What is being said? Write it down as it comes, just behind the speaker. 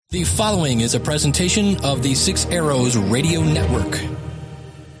The following is a presentation of the Six Arrows Radio Network.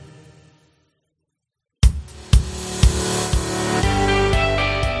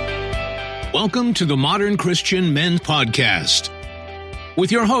 Welcome to the Modern Christian Men Podcast with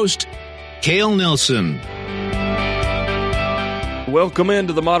your host, Cale Nelson. Welcome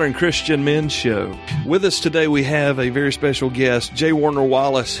into the Modern Christian Men Show. With us today we have a very special guest, J. Warner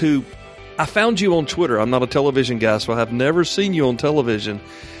Wallace, who I found you on Twitter. I'm not a television guy, so I have never seen you on television.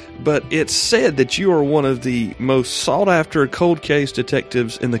 But it's said that you are one of the most sought-after cold case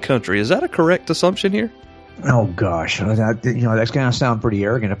detectives in the country. Is that a correct assumption here? Oh gosh, that's going to sound pretty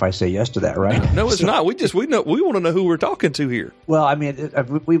arrogant if I say yes to that, right? No, it's not. We want to know who we're talking to here. Well, I mean,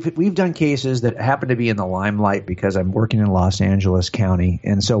 we've done cases that happen to be in the limelight because I'm working in Los Angeles County,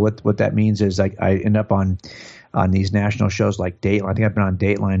 and so what that means is I end up on these national shows like Dateline. I think I've been on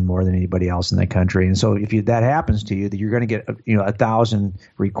Dateline more than anybody else in the country. And so if that happens to you, that you're going to get 1,000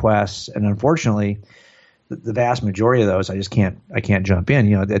 requests, and unfortunately, the vast majority of those I can't jump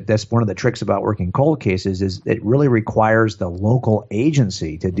in. That's one of the tricks about working cold cases is it really requires the local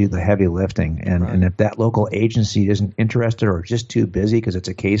agency to do the heavy lifting. And right. And if that local agency isn't interested or just too busy because it's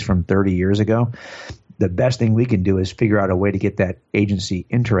a case from 30 years ago, the best thing we can do is figure out a way to get that agency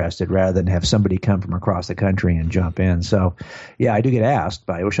interested rather than have somebody come from across the country and jump in. So, yeah, I do get asked,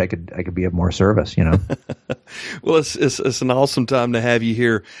 but I wish I could be of more service, Well, it's an awesome time to have you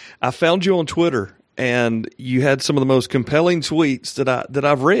here. I found you on Twitter, and you had some of the most compelling tweets that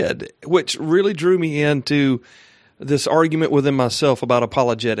I've read, which really drew me into this argument within myself about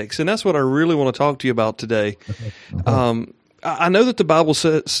apologetics. And that's what I really want to talk to you about today. Okay. I know that the Bible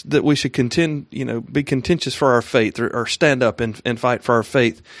says that we should be contentious for our faith, or stand up and fight for our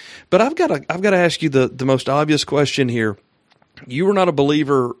faith. But I've got to ask you the most obvious question here. You were not a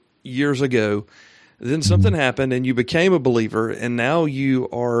believer years ago. Then something happened and you became a believer, and now you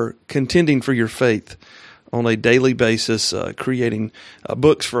are contending for your faith on a daily basis, creating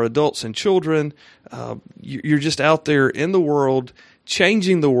books for adults and children. You're just out there in the world,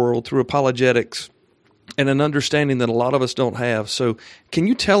 changing the world through apologetics and an understanding that a lot of us don't have. So can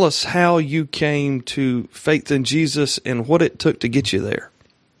you tell us how you came to faith in Jesus and what it took to get you there?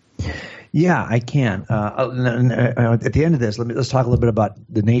 Yeah, I can. At the end of this, let's talk a little bit about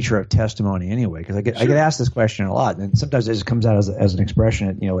the nature of testimony anyway, because I get asked this question a lot, and sometimes it just comes out as an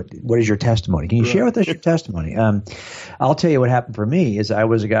expression, what is your testimony? Can you share with us your testimony? I'll tell you what happened for me is I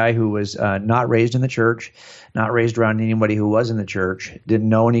was a guy who was not raised in the church, not raised around anybody who was in the church, didn't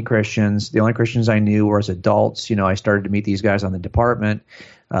know any Christians. The only Christians I knew were as adults. I started to meet these guys on the department.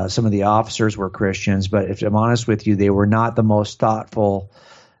 Some of the officers were Christians, but if I'm honest with you, they were not the most thoughtful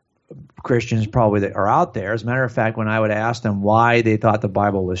Christians probably that are out there. As a matter of fact, when I would ask them why they thought the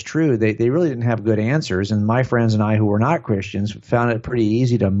Bible was true, they really didn't have good answers. And my friends and I who were not Christians found it pretty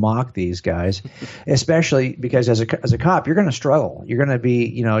easy to mock these guys, especially because as a cop, you're going to struggle. You're going to be,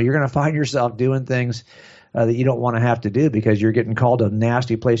 you're going to find yourself doing things that you don't want to have to do because you're getting called to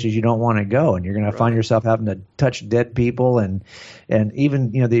nasty places you don't want to go, and you're going to find yourself having to touch dead people, and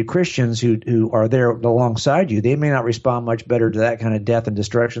even the Christians who are there alongside you, they may not respond much better to that kind of death and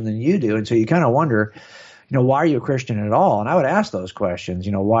destruction than you do, and so you kind of wonder, why are you a Christian at all? And I would ask those questions,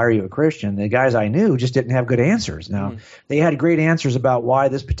 why are you a Christian? The guys I knew just didn't have good answers. Now, they had great answers about why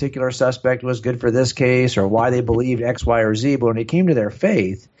this particular suspect was good for this case or why they believed X, Y, or Z, but when it came to their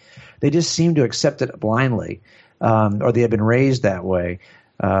faith, they just seemed to accept it blindly, or they had been raised that way.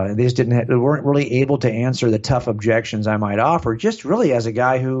 They just they weren't really able to answer the tough objections I might offer, just really as a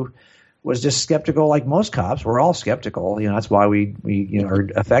guy who was just skeptical like most cops. We're all skeptical. That's why we are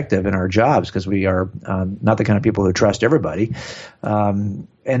effective in our jobs, because we are not the kind of people who trust everybody. And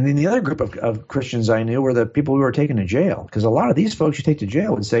then the other group of Christians I knew were the people who were taken to jail, because a lot of these folks you take to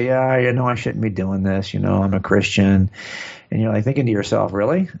jail would say, yeah, I shouldn't be doing this. I'm a Christian. And you're like thinking to yourself,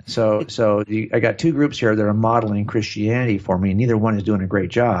 really? So I got two groups here that are modeling Christianity for me, and neither one is doing a great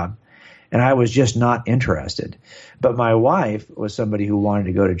job. And I was just not interested. But my wife was somebody who wanted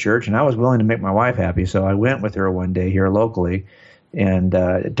to go to church, and I was willing to make my wife happy. So I went with her one day here locally, and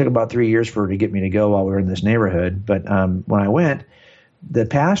it took about 3 years for her to get me to go while we were in this neighborhood. But when I went, the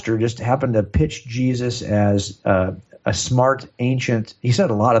pastor just happened to pitch Jesus as a smart, ancient. He said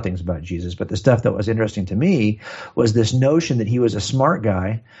a lot of things about Jesus, but the stuff that was interesting to me was this notion that he was a smart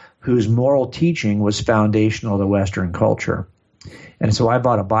guy whose moral teaching was foundational to Western culture. And so I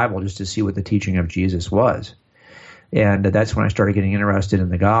bought a Bible just to see what the teaching of Jesus was. And that's when I started getting interested in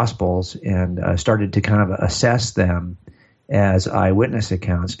the Gospels and started to kind of assess them as eyewitness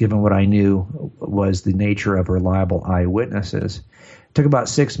accounts, given what I knew was the nature of reliable eyewitnesses. It took about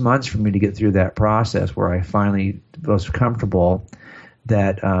 6 months for me to get through that process where I finally was comfortable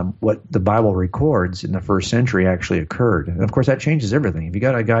that what the Bible records in the first century actually occurred. And of course, that changes everything. If you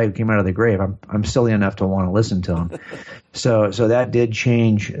got a guy who came out of the grave, I'm silly enough to want to listen to him. So that did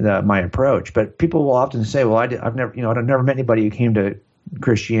change my approach. But people will often say, well, I've never met anybody who came to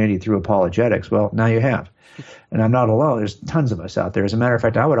Christianity through apologetics. Well, now you have. And I'm not alone. There's tons of us out there. As a matter of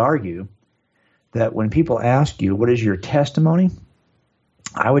fact, I would argue that when people ask you, what is your testimony?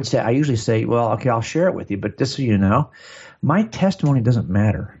 I usually say, well, okay, I'll share it with you, but just so you know, my testimony doesn't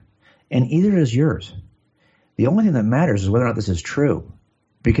matter, and either does yours. The only thing that matters is whether or not this is true.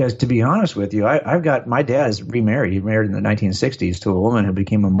 Because to be honest with you, my dad is remarried. He married in the 1960s to a woman who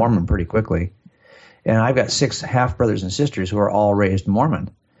became a Mormon pretty quickly. And I've got 6 half-brothers and sisters who are all raised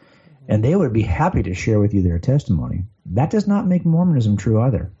Mormon. And they would be happy to share with you their testimony. That does not make Mormonism true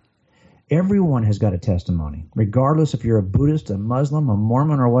either. Everyone has got a testimony, regardless if you're a Buddhist, a Muslim, a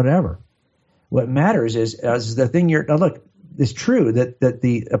Mormon, or whatever. What matters is the thing look, it's true that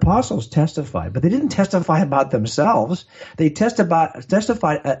the apostles testified, but they didn't testify about themselves. They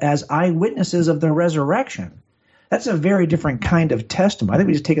testified as eyewitnesses of the resurrection. That's a very different kind of testimony. I think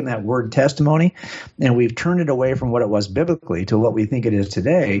we've just taken that word testimony and we've turned it away from what it was biblically to what we think it is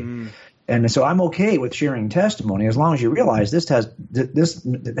today. And so I'm okay with sharing testimony as long as you realize this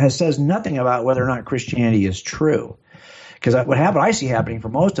says nothing about whether or not Christianity is true. Because what I see happening for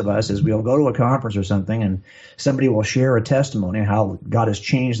most of us is we'll go to a conference or something and somebody will share a testimony of how God has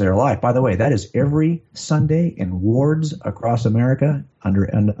changed their life. By the way, that is every Sunday in wards across America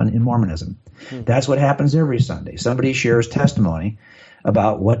in Mormonism. That's what happens every Sunday. Somebody shares testimony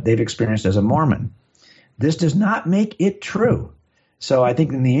about what they've experienced as a Mormon. This does not make it true. So I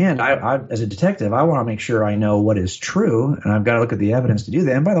think in the end, I as a detective, I want to make sure I know what is true, and I've got to look at the evidence to do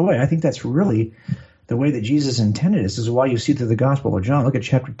that. And by the way, I think that's really the way that Jesus intended it. This is why you see through the Gospel of John. Look at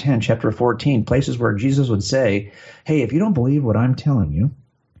chapter 10, chapter 14, places where Jesus would say, hey, if you don't believe what I'm telling you,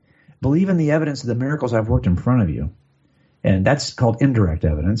 believe in the evidence of the miracles I've worked in front of you. And that's called indirect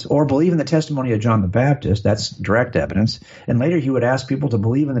evidence. Or believe in the testimony of John the Baptist. That's direct evidence. And later he would ask people to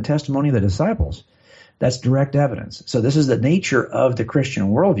believe in the testimony of the disciples. That's direct evidence. So this is the nature of the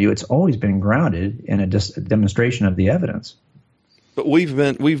Christian worldview. It's always been grounded in a demonstration of the evidence. But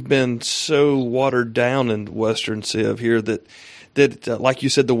we've been so watered down in Western Civ here that like you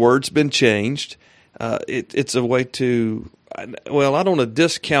said, the word's been changed. It's a way to, I don't want to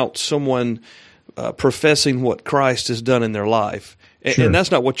discount someone professing what Christ has done in their life, Sure. And that's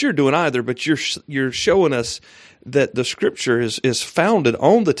not what you're doing either. But you're showing us that the Scripture is founded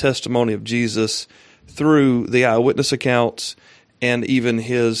on the testimony of Jesus through the eyewitness accounts and even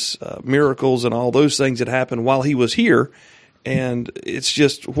his miracles and all those things that happened while he was here. And it's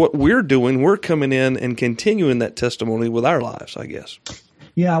just what we're doing. We're coming in and continuing that testimony with our lives, I guess.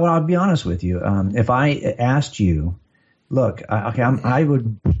 Yeah, well, I'll be honest with you. If I asked you, look, I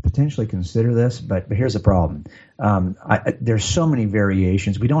would potentially consider this, but here's the problem. There's so many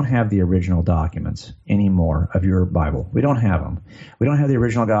variations. We don't have the original documents anymore of your Bible. We don't have them. We don't have the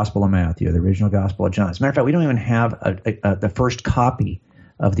original Gospel of Matthew, the original Gospel of John. As a matter of fact, we don't even have the first copy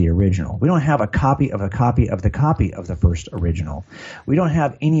of the original. We don't have a copy of a copy of the copy of the first original. We don't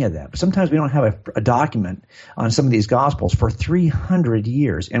have any of that. But sometimes we don't have a document on some of these Gospels for 300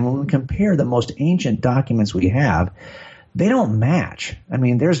 years. And when we compare the most ancient documents we have, they don't match. I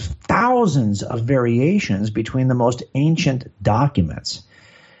mean, there's thousands of variations between the most ancient documents.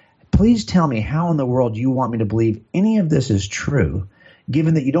 Please tell me how in the world you want me to believe any of this is true,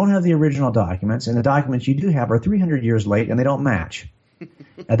 given that you don't have the original documents, and the documents you do have are 300 years late and they don't match.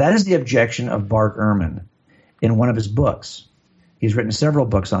 Now, that is the objection of Bart Ehrman in one of his books. He's written several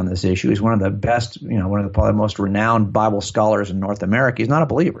books on this issue. He's one of the best, one of the probably most renowned Bible scholars in North America. He's not a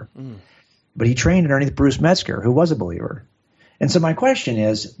believer, but he trained underneath Bruce Metzger, who was a believer. And so my question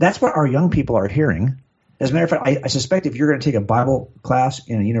is, that's what our young people are hearing. As a matter of fact, I suspect if you're going to take a Bible class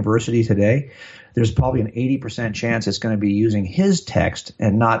in a university today, there's probably an 80% chance it's going to be using his text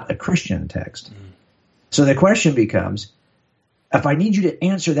and not a Christian text. So the question becomes, if I need you to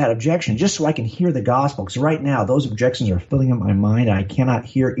answer that objection just so I can hear the gospel, because right now those objections are filling up my mind and I cannot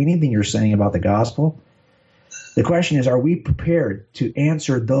hear anything you're saying about the gospel. The question is, are we prepared to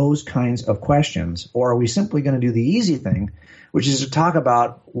answer those kinds of questions, or are we simply going to do the easy thing, which is to talk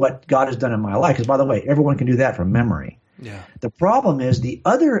about what God has done in my life? Because, by the way, everyone can do that from memory. Yeah. The problem is the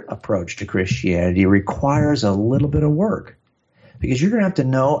other approach to Christianity requires a little bit of work, because you're going to have to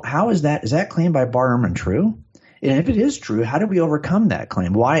know, is that claim by Bart Ehrman true? And if it is true, how do we overcome that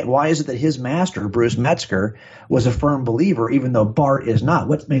claim? Why is it that his master, Bruce Metzger, was a firm believer, even though Bart is not?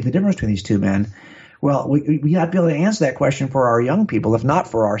 What's made the difference between these two men? Well, we have to be able to answer that question for our young people, if not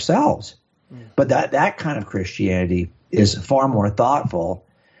for ourselves. But that kind of Christianity is far more thoughtful.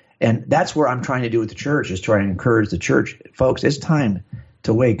 And that's where I'm trying to do with the church, is trying to encourage the church. Folks, it's time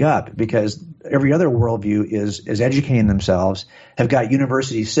to wake up, because every other worldview is educating themselves, have got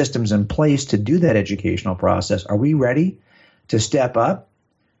university systems in place to do that educational process. Are we ready to step up?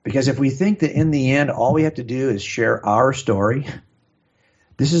 Because if we think that in the end all we have to do is share our story,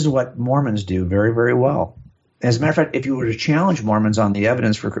 this is what Mormons do very, very well. As a matter of fact, if you were to challenge Mormons on the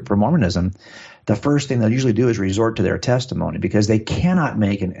evidence for Mormonism, the first thing they'll usually do is resort to their testimony, because they cannot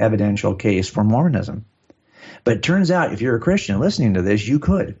make an evidential case for Mormonism. But it turns out, if you're a Christian listening to this, you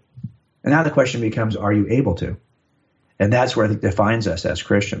could. And now the question becomes, are you able to? And that's where I think defines us as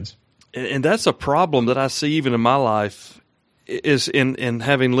Christians. And that's a problem that I see even in my life, is in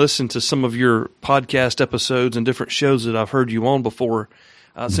having listened to some of your podcast episodes and different shows that I've heard you on before,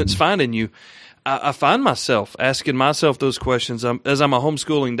 since finding you. I find myself asking myself those questions as I'm a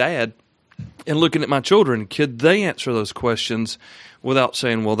homeschooling dad, and looking at my children. Could they answer those questions without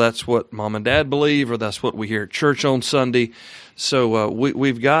saying, well, that's what mom and dad believe, or that's what we hear at church on Sunday? So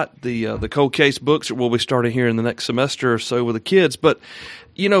we've got the cold case books that we'll be starting here in the next semester or so with the kids. But,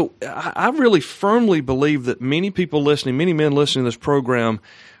 you know, I really firmly believe that many people listening, many men listening to this program,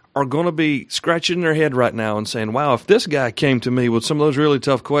 are going to be scratching their head right now and saying, wow, if this guy came to me with some of those really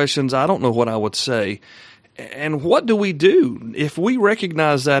tough questions, I don't know what I would say. And what do we do if we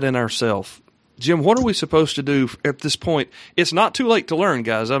recognize that in ourselves? Jim, what are we supposed to do at this point? It's not too late to learn,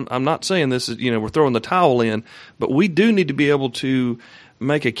 guys. I'm not saying this is, we're throwing the towel in, but we do need to be able to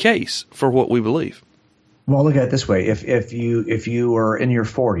make a case for what we believe. Well, look at it this way: if you were in your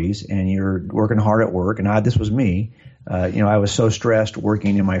 40s and you're working hard at work, and this was me. I was so stressed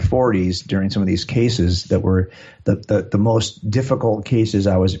working in my 40s during some of these cases that were the most difficult cases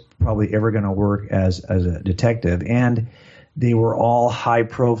I was probably ever going to work as a detective. And they were all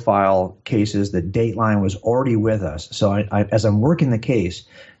high-profile cases that Dateline was already with us. So as I'm working the case,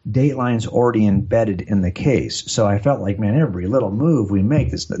 Dateline's already embedded in the case. So I felt like, man, every little move we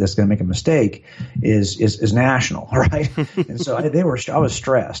make that's going to make a mistake is national, right? And so I was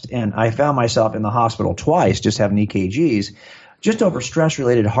stressed, and I found myself in the hospital twice just having EKGs, just over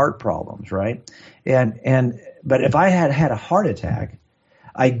stress-related heart problems, right? But if I had a heart attack,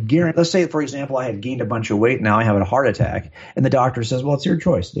 I guarantee, let's say, for example, I had gained a bunch of weight, now I have a heart attack, and the doctor says, well, it's your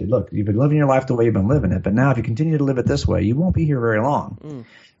choice, dude. Look, you've been living your life the way you've been living it, but now if you continue to live it this way, you won't be here very long.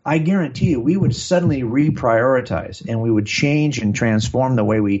 I guarantee you we would suddenly reprioritize, and we would change and transform the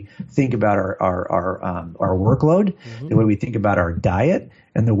way we think about our workload, the way we think about our diet,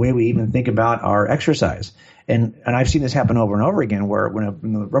 and the way we even think about our exercise. And I've seen this happen over and over again, where when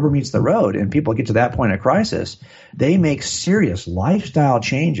the rubber meets the road and people get to that point of crisis, they make serious lifestyle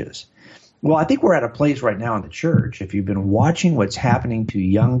changes. Well, I think we're at a place right now in the church, if you've been watching what's happening to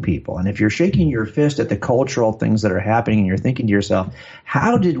young people, and if you're shaking your fist at the cultural things that are happening and you're thinking to yourself,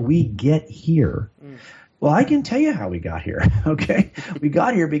 how did we get here? Well, I can tell you how we got here, okay? We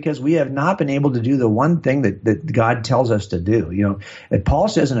got here because we have not been able to do the one thing that God tells us to do. And Paul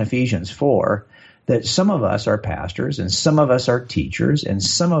says in Ephesians 4 that some of us are pastors and some of us are teachers and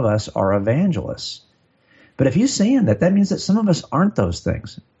some of us are evangelists. But if he's saying that means that some of us aren't those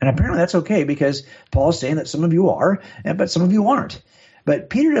things. And apparently that's okay, because Paul's saying that some of you are, but some of you aren't.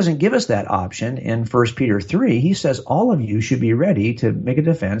 But Peter doesn't give us that option in 1 Peter 3. He says all of you should be ready to make a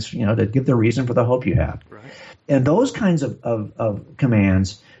defense, to give the reason for the hope you have. Right. And those kinds of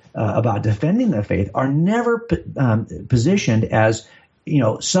commands about defending the faith are never positioned as,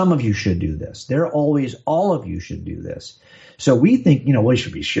 some of you should do this. They're always all of you should do this. So we think, we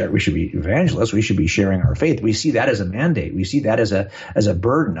should be evangelists. We should be sharing our faith. We see that as a mandate. We see that as a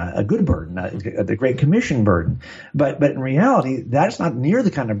burden, a good burden, the Great Commission burden. But in reality, that's not near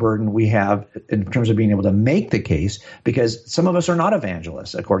the kind of burden we have in terms of being able to make the case, because some of us are not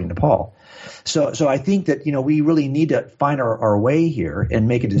evangelists, according to Paul. So I think that, we really need to find our way here and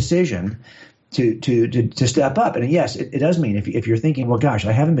make a decision to step up. And yes, it does mean if you're thinking, well, gosh,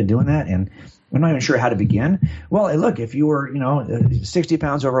 I haven't been doing that, and I'm not even sure how to begin. Well, look, if you were, 60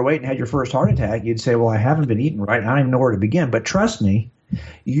 pounds overweight and had your first heart attack, you'd say, well, I haven't been eating right. I don't even know where to begin. But trust me,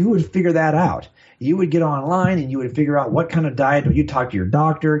 you would figure that out. You would get online and you would figure out what kind of diet. You'd talk to your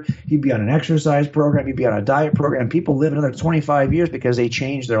doctor. You'd be on an exercise program. You'd be on a diet program. People live another 25 years because they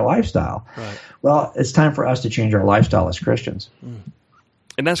changed their lifestyle. Right. Well, it's time for us to change our lifestyle as Christians.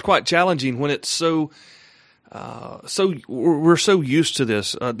 And that's quite challenging when it's so So we're so used to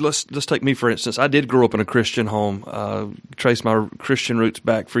this. Let's take me, for instance. I did grow up in a Christian home, trace my Christian roots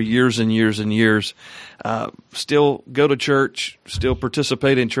back for years and years and years. Still go to church, still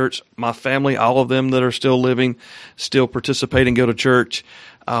participate in church. My family, all of them that are still living, still participate and go to church.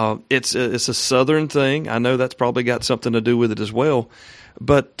 It's a Southern thing. I know that's probably got something to do with it as well.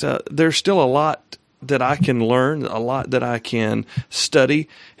 But there's still a lot that I can learn, a lot that I can study.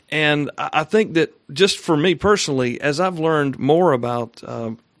 And I think that just for me personally, as I've learned more about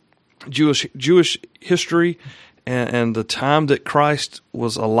Jewish history and the time that Christ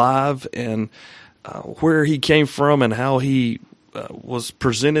was alive and where he came from and how he was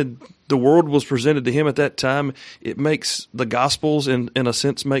presented, the world was presented to him at that time, it makes the Gospels, in a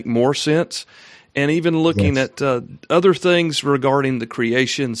sense, make more sense. And even looking at other things regarding the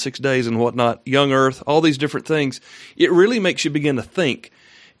creation, 6 days and whatnot, young earth, all these different things, it really makes you begin to think.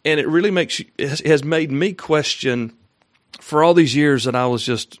 And it really has made me question, for all these years that I was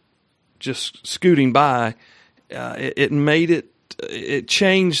just scooting by, it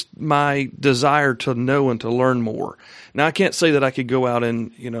changed my desire to know and to learn more. Now, I can't say that I could go out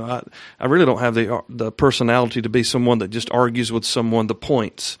and, I really don't have the personality to be someone that just argues with someone the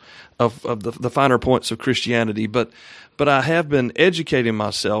points of the finer points of Christianity, but I have been educating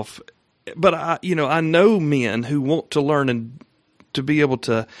myself. But I know men who want to learn and to be able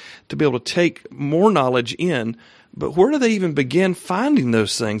to take more knowledge in, but where do they even begin finding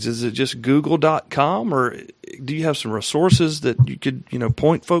those things? Is it just Google.com, or do you have some resources that you could,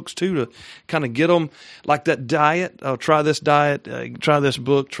 point folks to kind of get them, like that diet? Oh, try this diet, try this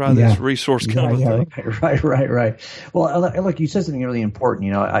book, try this resource kind of thing. Right. Well, look, you said something really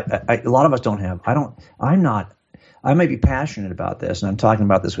important. A lot of us don't have. I may be passionate about this, and I'm talking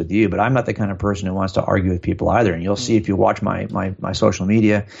about this with you, but I'm not the kind of person who wants to argue with people either. And you'll see if you watch my social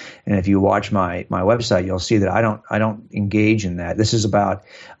media, and if you watch my website, you'll see that I don't engage in that. This is about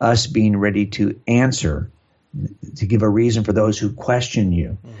us being ready to answer, to give a reason for those who question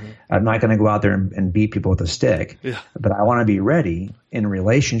you. Mm-hmm. I'm not going to go out there and beat people with a stick, but I want to be ready in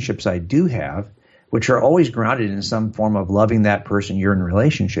relationships I do have, which are always grounded in some form of loving that person you're in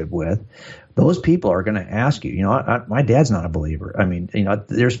relationship with. Those people are going to ask you, my dad's not a believer. I mean,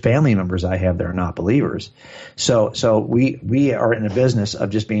 there's family members I have that are not believers. So we are in a business of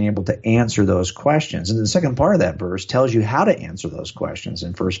just being able to answer those questions. And the second part of that verse tells you how to answer those questions.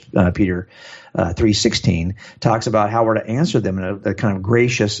 In 1 Peter 3:16 talks about how we're to answer them in a kind of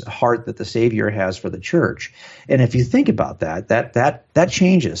gracious heart that the Savior has for the church. And if you think about that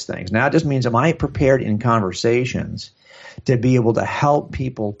changes things. Now, it just means, am I prepared in conversations to be able to help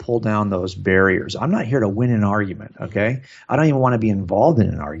people pull down those barriers? I'm not here to win an argument, okay? I don't even want to be involved in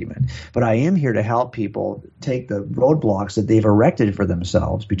an argument, but I am here to help people take the roadblocks that they've erected for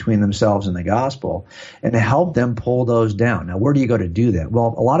themselves, between themselves and the gospel, and to help them pull those down. Now, where do you go to do that?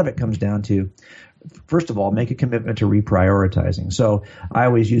 Well, a lot of it comes down to, first of all, make a commitment to reprioritizing. So I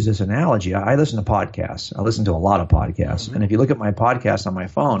always use this analogy. I listen to podcasts. I listen to a lot of podcasts. Mm-hmm. And if you look at my podcasts on my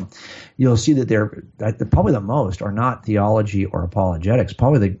phone, you'll see that they're probably the most are not theology or apologetics.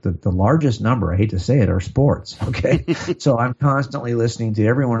 Probably the largest number, I hate to say it, are sports. Okay. So I'm constantly listening to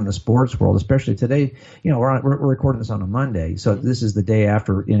everyone in the sports world, especially today. We're recording this on a Monday. So this is the day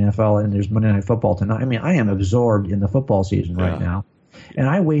after NFL, and there's Monday Night Football tonight. I mean, I am absorbed in the football season right now. And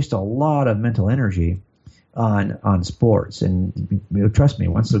I waste a lot of mental energy on sports. And trust me,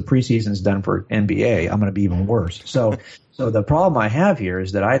 once the preseason's done for NBA, I'm going to be even worse. So the problem I have here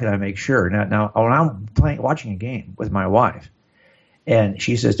is that I gotta make sure. Now when I'm watching a game with my wife, and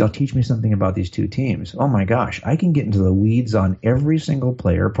she says, "Don't teach me something about these two teams." Oh my gosh, I can get into the weeds on every single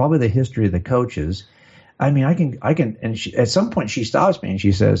player, probably the history of the coaches. I mean, I can. And at some point, she stops me and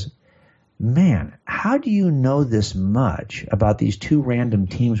she says, "Man, how do you know this much about these two random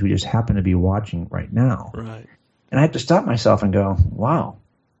teams we just happen to be watching right now?" Right. And I have to stop myself and go, "Wow,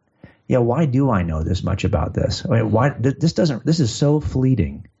 yeah, why do I know this much about this? I mean, why this is so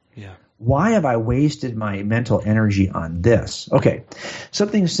fleeting. Yeah. Why have I wasted my mental energy on this?" Okay,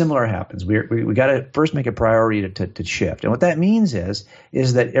 something similar happens. We got to first make a priority to shift, and what that means is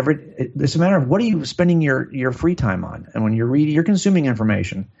that it's a matter of what are you spending your free time on, and when you're reading, you're consuming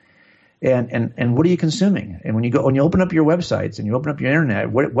information. And what are you consuming? And when you open up your websites and you open up your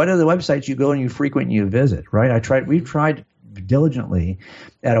internet, what are the websites you go and you frequent and you visit, right? We've tried diligently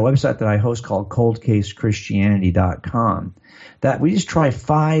at a website that I host called coldcasechristianity.com. That we just try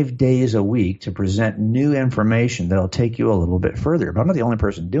 5 days a week to present new information that'll take you a little bit further. But I'm not the only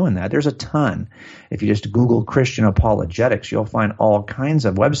person doing that. There's a ton. If you just Google Christian apologetics, you'll find all kinds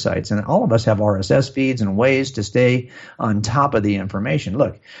of websites. And all of us have RSS feeds and ways to stay on top of the information.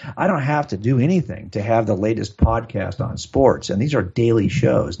 Look, I don't have to do anything to have the latest podcast on sports. And these are daily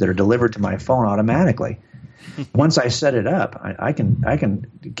shows that are delivered to my phone automatically. Once I set it up, I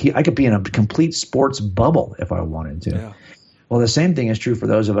could be in a complete sports bubble if I wanted to. Yeah. Well, the same thing is true for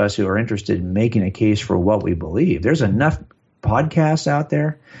those of us who are interested in making a case for what we believe. There's enough podcasts out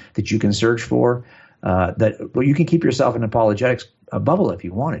there that you can search for you can keep yourself in apologetics bubble if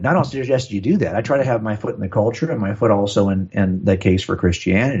you want it. And I don't suggest you do that. I try to have my foot in the culture and my foot also in the case for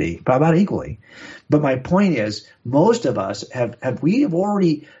Christianity, about equally. But my point is, most of us have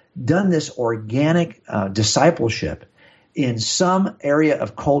already done this organic discipleship in some area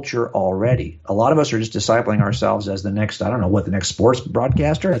of culture already. A lot of us are just discipling ourselves as the next, I don't know what, the next sports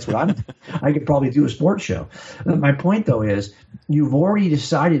broadcaster. That's what I could probably do a sports show. My point, though, is you've already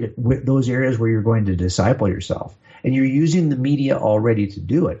decided with those areas where you're going to disciple yourself, and you're using the media already to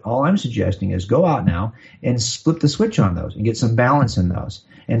do it. All I'm suggesting is go out now and flip the switch on those and get some balance in those,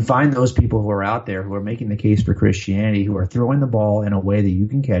 and find those people who are out there who are making the case for Christianity, who are throwing the ball in a way that you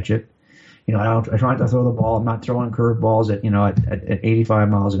can catch it. I try not to throw the ball. I'm not throwing curveballs at 85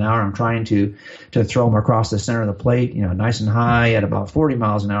 miles an hour. I'm trying to throw them across the center of the plate, nice and high at about 40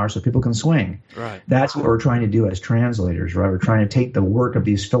 miles an hour so people can swing. Right. That's what we're trying to do as translators, right? We're trying to take the work of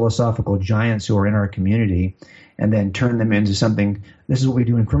these philosophical giants who are in our community and then turn them into something. This is what we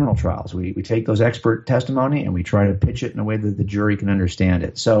do in criminal trials. We take those expert testimony and we try to pitch it in a way that the jury can understand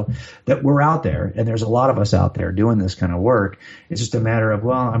it. So that we're out there, and there's a lot of us out there doing this kind of work. It's just a matter of,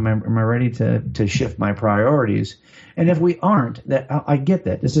 well, am I ready to shift my priorities? And if we aren't, that I get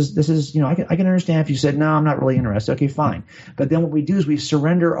that. This is I can understand if you said, no, I'm not really interested. Okay, fine. But then what we do is we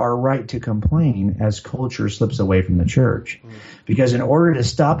surrender our right to complain as culture slips away from the church. Because in order to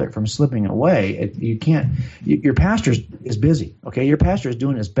stop it from slipping away, you can't. Your pastor is busy. Okay, your pastor is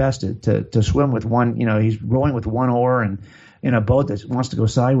doing his best to swim with one. He's rowing with one oar and in a boat that wants to go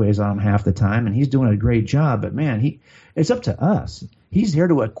sideways on him half the time, and he's doing a great job. But man, it's up to us. He's here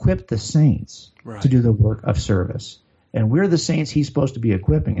to equip the saints to do the work of service. And we're the saints he's supposed to be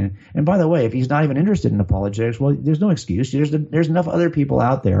equipping. And by the way, if he's not even interested in apologetics, well, there's no excuse. There's enough other people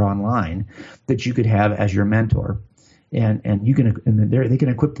out there online that you could have as your mentor. And they can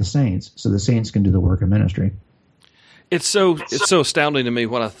equip the saints so the saints can do the work of ministry. It's so astounding to me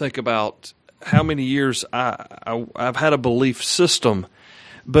when I think about how many years I've had a belief system,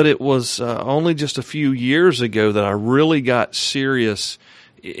 but it was only just a few years ago that I really got serious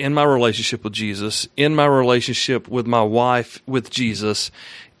in my relationship with Jesus, in my relationship with my wife with Jesus,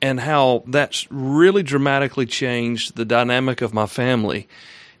 and how that's really dramatically changed the dynamic of my family.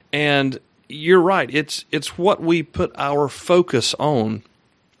 And you're right, it's what we put our focus on.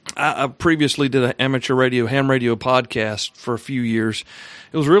 I previously did an amateur radio, ham radio podcast for a few years.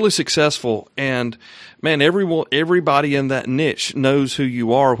 It was really successful, and man, everybody in that niche knows who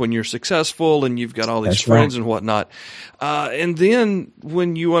you are when you're successful, and you've got all these friends and whatnot. And then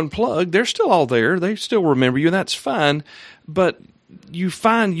when you unplug, they're still all there. They still remember you, and that's fine. But you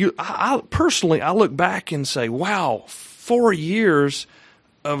find I personally look back and say, wow, 4 years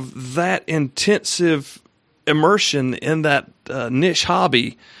of that intensive immersion in that niche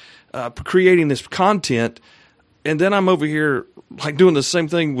hobby, creating this content, and then I'm over here like doing the same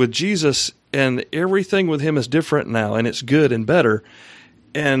thing with Jesus, and everything with him is different now, and it's good and better.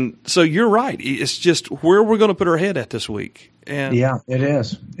 And so you're right. It's just where we're going to put our head at this week. And yeah, it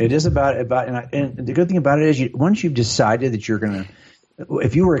is. It is about and the good thing about it is once you've decided that you're going to,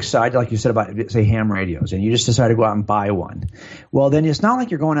 if you were excited, like you said about, say, ham radios, and you just decided to go out and buy one, well, then it's not like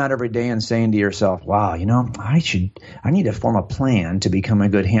you're going out every day and saying to yourself, wow, I need to form a plan to become a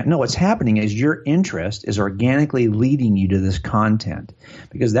good ham. No, what's happening is your interest is organically leading you to this content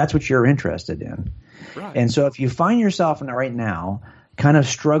because that's what you're interested in. Right. And so if you find yourself right now kind of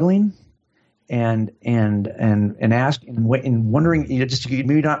struggling and asking and wondering, you're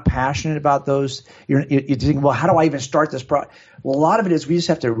maybe not passionate about those. You're thinking, well, how do I even start this project? Well, a lot of it is we just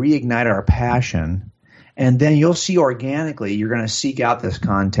have to reignite our passion, and then you'll see organically you're going to seek out this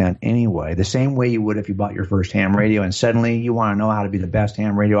content anyway, the same way you would if you bought your first ham radio and suddenly you want to know how to be the best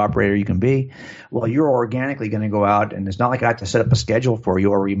ham radio operator you can be. Well, you're organically going to go out, and it's not like I have to set up a schedule for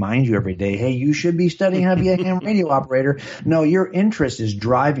you or remind you every day, hey, you should be studying how to be a ham radio operator. No, your interest is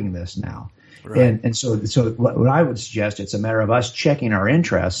driving this now. Right. And so what I would suggest, it's a matter of us checking our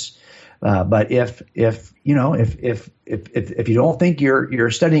interests But if you don't think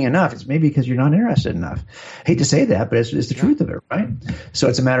you're studying enough, it's maybe because you're not interested enough. I hate to say that, but it's the truth of it, right? So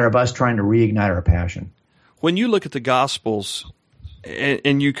it's a matter of us trying to reignite our passion. When you look at the Gospels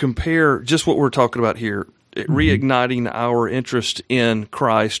and you compare just what we're talking about here, reigniting our interest in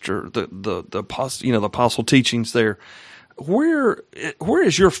Christ or the apostle teachings there, where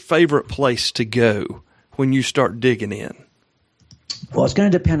is your favorite place to go when you start digging in? Well, it's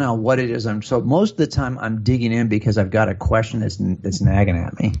going to depend on what it is. So most of the time I'm digging in because I've got a question that's nagging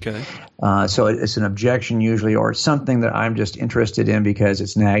at me. Okay. So it's an objection usually, or it's something that I'm just interested in because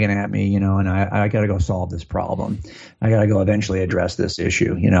it's nagging at me, and I got to go solve this problem. I got to go eventually address this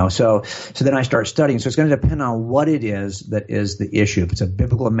issue, So then I start studying. So it's going to depend on what it is that is the issue. If it's a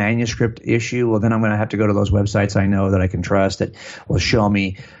biblical manuscript issue, well, then I'm going to have to go to those websites I know that I can trust that will show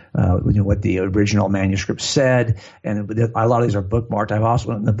me what the original manuscript said, and a lot of these are bookmarked. I've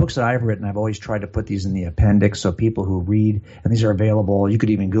also, in the books that I've written, I've always tried to put these in the appendix so people who read, and these are available. You could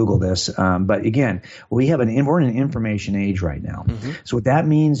even Google this. But again, we're in an information age right now. Mm-hmm. So what that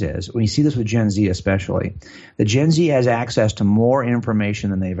means is, when you see this with Gen Z especially, the Gen Z has access to more information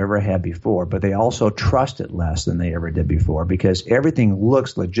than they've ever had before, but they also trust it less than they ever did before because everything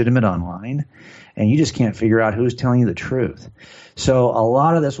looks legitimate online, and you just can't figure out who's telling you the truth. So a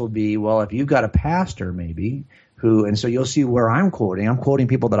lot of this will be, well, if you've got a pastor maybe and so you'll see where I'm quoting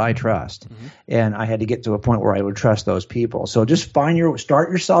people that I trust. Mm-hmm. And I had to get to a point where I would trust those people. So just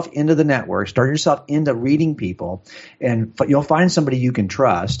start yourself into the network, start yourself into reading people, and you'll find somebody you can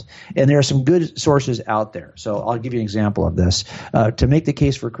trust. And there are some good sources out there. So I'll give you an example of this. To make the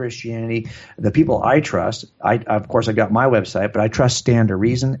case for Christianity, the people I trust, of course, I've got my website, but I trust Stand to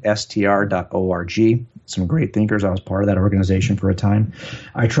Reason, str.org. Some great thinkers. I was part of that organization for a time.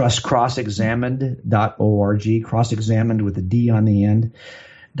 I trust crossexamined.org, cross-examined with a D on the end,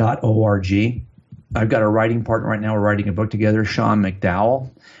 .org. I've got a writing partner right now. We're writing a book together, Sean McDowell.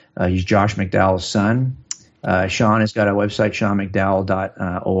 He's Josh McDowell's son. Sean has got a website,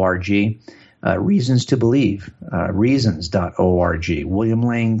 seanmcdowell.org. Reasons to Believe, reasons.org. William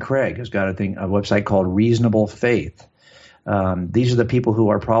Lane Craig has got a website called Reasonable Faith. These are the people who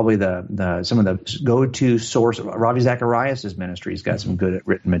are probably some of the go-to source. Ravi Zacharias' ministry has got some good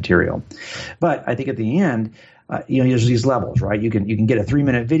written material. But I think at the end, there's these levels, right? You can get a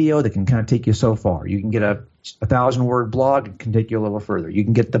 3-minute video that can kind of take you so far. You can get a 1,000-word blog, it can take you a little further. You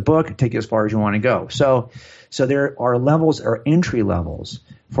can get the book, it take you as far as you want to go. So there are levels or entry levels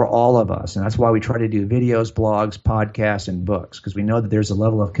for all of us, and that's why we try to do videos, blogs, podcasts, and books, because we know that there's a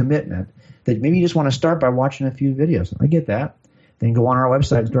level of commitment that maybe you just want to start by watching a few videos. I get that. Then go on our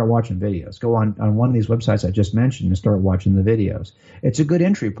website and start watching videos. Go on one of these websites I just mentioned and start watching the videos. It's a good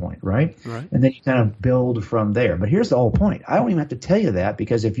entry point, right? And then you kind of build from there. But here's the whole point. I don't even have to tell you that,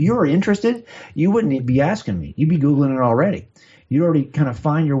 because if you're interested, you wouldn't be asking me. You'd be Googling it already. You'd already kind of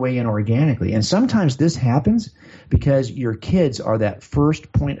find your way in organically. And sometimes this happens because your kids are that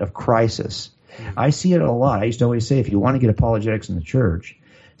first point of crisis. I see it a lot. I used to always say, if you want to get apologetics in the church,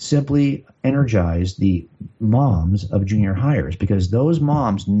 simply energize the moms of junior hires, because those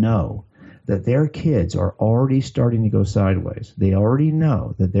moms know that their kids are already starting to go sideways. They already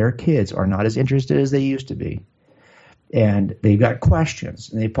know that their kids are not as interested as they used to be. And they've got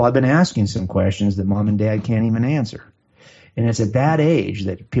questions. And they've probably been asking some questions that mom and dad can't even answer. And it's at that age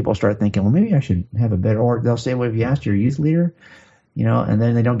that people start thinking, well, maybe I should have a better, or they'll say, well, have you asked your youth leader? And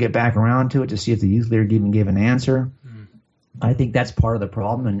then they don't get back around to it to see if the youth leader even gave an answer. I think that's part of the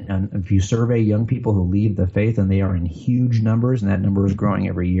problem. And if you survey young people who leave the faith, and they are in huge numbers, and that number is growing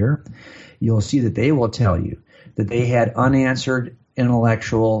every year, you'll see that they will tell you that they had unanswered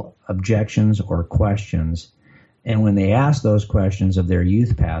intellectual objections or questions. And when they asked those questions of their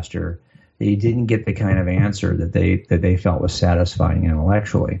youth pastor, they didn't get the kind of answer that they felt was satisfying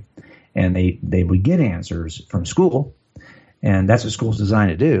intellectually. And they would get answers from school, and that's what school's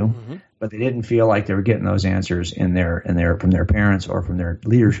designed to do. Mm-hmm. But they didn't feel like they were getting those answers from their parents or from their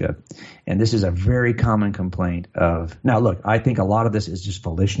leadership. And this is a very common complaint of. Now, look, I think a lot of this is just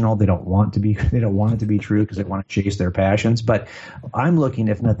volitional. They don't want it to be true because they want to chase their passions. But I'm looking,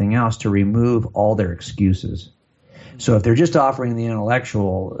 if nothing else, to remove all their excuses. So if they're just offering the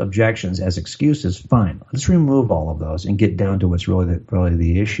intellectual objections as excuses, fine. Let's remove all of those and get down to what's really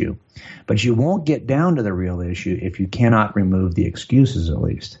the issue. But you won't get down to the real issue if you cannot remove the excuses, at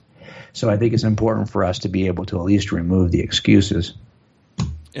least. So I think it's important for us to be able to at least remove the excuses.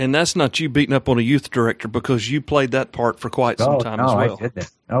 And that's not you beating up on a youth director, because you played that part for quite some time as well. I did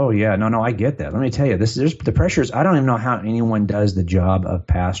that. Oh, yeah. No, I get that. Let me tell you, there's the pressures. I don't even know how anyone does the job of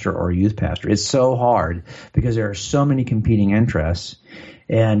pastor or youth pastor. It's so hard because there are so many competing interests.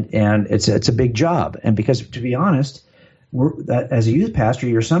 and it's a big job. And because, to be honest, as a youth pastor,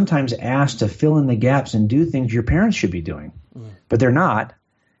 you're sometimes asked to fill in the gaps and do things your parents should be doing, but they're not.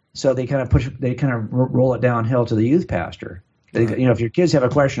 So they kind of roll it downhill to the youth pastor. Right. If your kids have a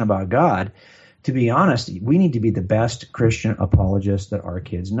question about God, to be honest, we need to be the best Christian apologists that our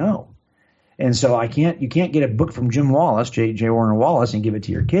kids know. And so you can't get a book from Jim Wallace, J. Warner Wallace, and give it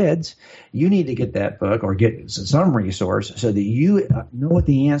to your kids. You need to get that book or get some resource so that you know what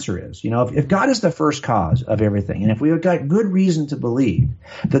the answer is. If God is the first cause of everything, and if we've got good reason to believe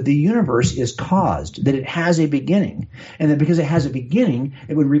that the universe is caused, that it has a beginning, and that because it has a beginning,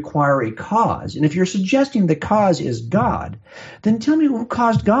 it would require a cause. And if you're suggesting the cause is God, then tell me who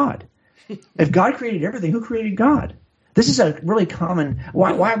caused God. If God created everything, who created God? This is a really common.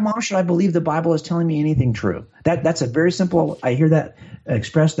 Why, Mom, should I believe the Bible is telling me anything true? That's a very simple. I hear that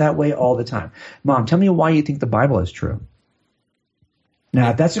expressed that way all the time. Mom, tell me why you think the Bible is true. Now,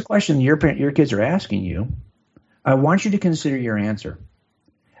 if that's a question your kids are asking you, I want you to consider your answer,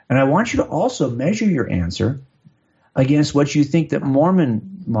 and I want you to also measure your answer against what you think that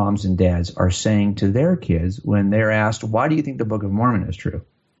Mormon moms and dads are saying to their kids when they're asked, "Why do you think the Book of Mormon is true?"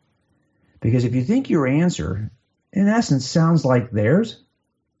 Because if you think your answer, in essence, sounds like theirs,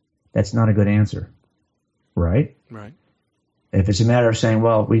 that's not a good answer, right? Right. If it's a matter of saying,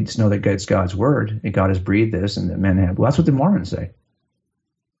 well, we just know that it's God's word, and God has breathed this, and that men have, well, that's what the Mormons say.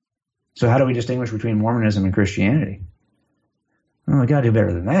 So how do we distinguish between Mormonism and Christianity? Well, we got to do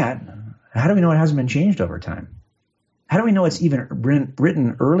better than that. How do we know it hasn't been changed over time? How do we know it's even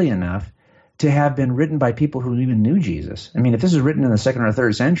written early enough to have been written by people who even knew Jesus? I mean, if this is written in the 2nd or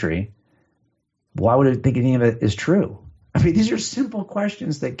 3rd century, why would it think any of it is true? I mean, these are simple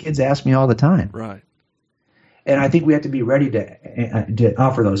questions that kids ask me all the time. Right. And I think we have to be ready to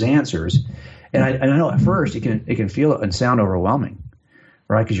offer those answers. And I know at first it can feel and sound overwhelming,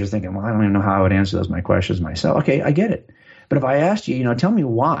 right? Because you're thinking, well, I don't even know how I would answer my questions myself. Okay, I get it. But if I asked you, tell me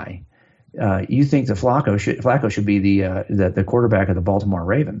why you think that Flacco should be the quarterback of the Baltimore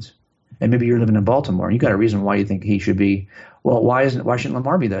Ravens, and maybe you're living in Baltimore and you got a reason why you think he should be. Well, why shouldn't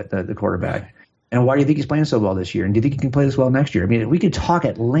Lamar be the quarterback? Right. And why do you think he's playing so well this year? And do you think he can play this well next year? I mean, we could talk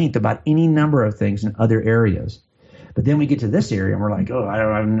at length about any number of things in other areas. But then we get to this area and we're like,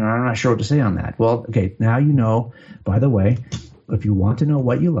 I'm not sure what to say on that. Well, okay, now you know, by the way, if you want to know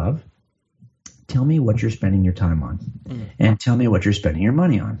what you love, tell me what you're spending your time on. And tell me what you're spending your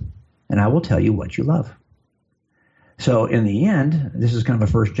money on. And I will tell you what you love. So in the end, this is kind of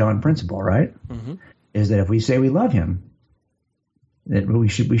a 1 John principle, right? Mm-hmm. Is that if we say we love him, that we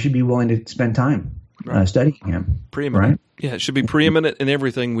should be willing to spend time studying him. Preeminent. Right? Yeah, it should be preeminent in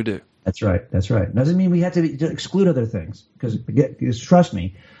everything we do. That's right. Doesn't mean we have to exclude other things, because trust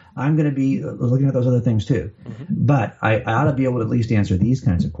me, I'm going to be looking at those other things too. Mm-hmm. But I ought to be able to at least answer these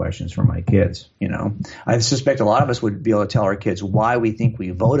kinds of questions for my kids. I suspect a lot of us would be able to tell our kids why we think we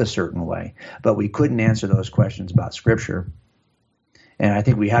vote a certain way, but we couldn't answer those questions about Scripture. And I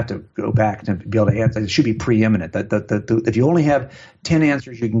think we have to go back to be able to answer. It should be preeminent. If you only have 10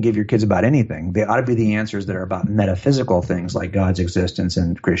 answers you can give your kids about anything, they ought to be the answers that are about metaphysical things like God's existence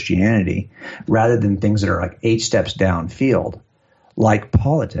and Christianity, rather than things that are like 8 steps downfield, like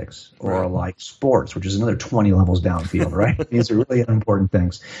politics or like sports, which is another 20 levels downfield, right? These are really important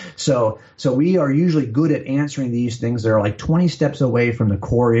things. So we are usually good at answering these things that are like 20 steps away from the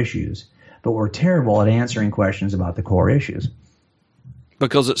core issues, but we're terrible at answering questions about the core issues.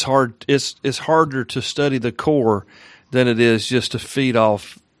 Because it's hard. It's harder to study the core than it is just to feed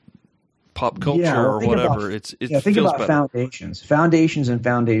off pop culture or whatever. Think about better. Foundations and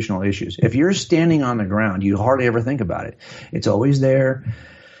foundational issues. If you're standing on the ground, you hardly ever think about it. It's always there.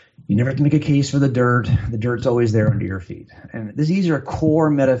 You never have to make a case for the dirt. The dirt's always there under your feet. And these are core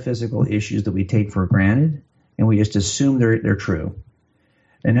metaphysical issues that we take for granted, and we just assume they're true.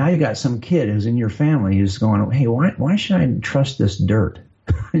 And now you got some kid who's in your family who's going, hey, why should I trust this dirt?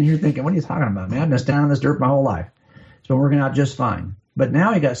 And you're thinking, what are you talking about, man? I've been standing on this dirt my whole life. It's been working out just fine. But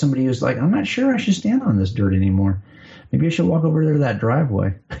now you got somebody who's like, I'm not sure I should stand on this dirt anymore. Maybe I should walk over there to that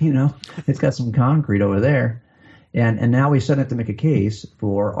driveway. It's got some concrete over there. And now we suddenly have to make a case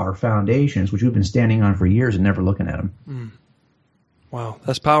for our foundations, which we've been standing on for years and never looking at them. Mm. Wow,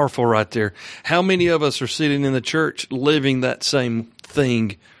 that's powerful right there. How many of us are sitting in the church living that same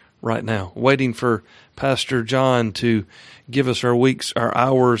thing right now, waiting for Pastor John to give us our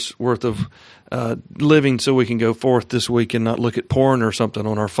hours worth of living so we can go forth this week and not look at porn or something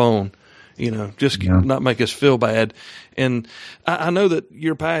on our phone, not make us feel bad. And I know that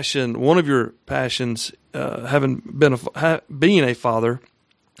your passion, one of your passions, being a father,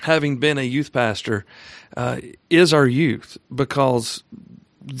 having been a youth pastor, is our youth, because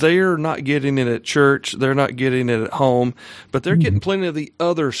they're not getting it at church, they're not getting it at home, but they're getting plenty of the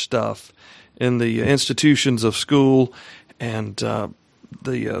other stuff in the institutions of school and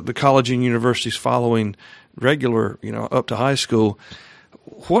the college and universities following regular, up to high school.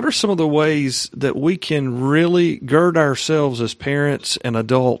 What are some of the ways that we can really gird ourselves as parents and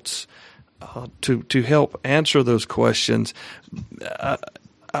adults to help answer those questions?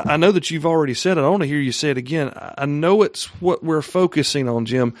 I know that you've already said it. I want to hear you say it again. I know it's what we're focusing on,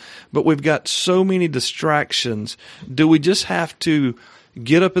 Jim, but we've got so many distractions. Do we just have to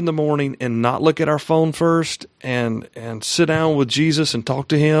get up in the morning and not look at our phone first and sit down with Jesus and talk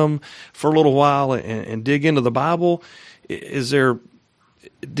to him for a little while and dig into the Bible? Do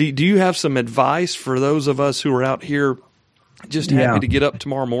you have some advice for those of us who are out here just happy to get up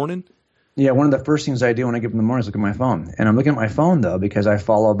tomorrow morning? Yeah, one of the first things I do when I get up in the morning is look at my phone. And I'm looking at my phone, though, because I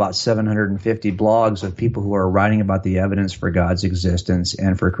follow about 750 blogs of people who are writing about the evidence for God's existence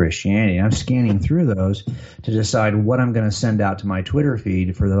and for Christianity. And I'm scanning through those to decide what I'm going to send out to my Twitter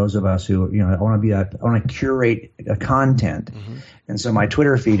feed for those of us who, I want to curate a content. Mm-hmm. And so my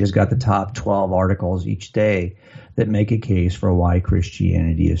Twitter feed has got the top 12 articles each day that make a case for why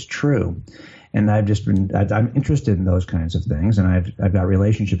Christianity is true. And I'm interested in those kinds of things, and I've got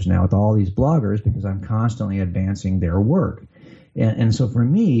relationships now with all these bloggers because I'm constantly advancing their work. And so for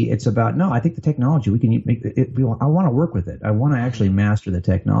me, it's about, I think the technology, we can make it, I want to work with it. I want to actually master the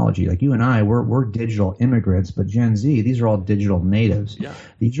technology. Like you and I, we're digital immigrants, but Gen Z, these are all digital natives. Yeah.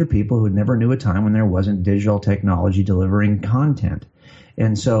 These are people who never knew a time when there wasn't digital technology delivering content.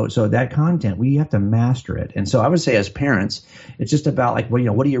 And so that content, we have to master it. And so I would say as parents, it's just about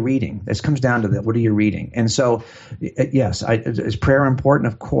what are you reading? This comes down to what are you reading? And so, yes, is prayer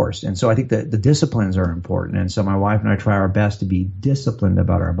important? Of course. And so I think that the disciplines are important. And so my wife and I try our best to be disciplined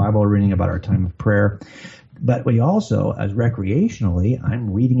about our Bible reading, about our time of prayer. But we also, as recreationally,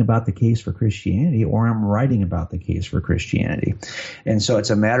 I'm reading about the case for Christianity or I'm writing about the case for Christianity. And so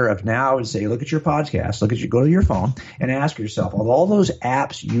it's a matter of now to say, look at your podcast, go to your phone and ask yourself, of all those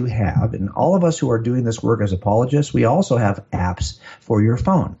apps you have, and all of us who are doing this work as apologists, we also have apps for your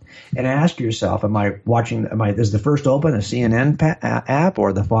phone. And ask yourself, is the first open a CNN app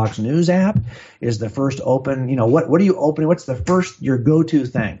or the Fox News app? Is the first open, what are you opening? What's the first, your go-to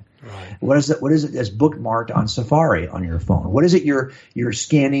thing? Right. What is it that's bookmarked on Safari on your phone? What is it you're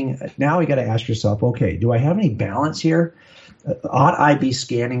scanning? Now you got to ask yourself, okay, do I have any balance here? Ought I be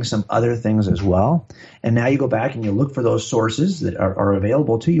scanning some other things as well? And now you go back and you look for those sources that are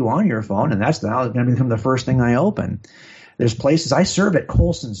available to you on your phone, and that's now going to become the first thing I open. There's places I serve at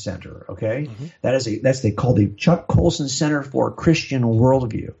Colson Center. Okay, mm-hmm. They call the Chuck Colson Center for Christian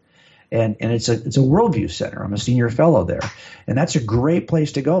Worldview. And it's a worldview center. I'm a senior fellow there. And that's a great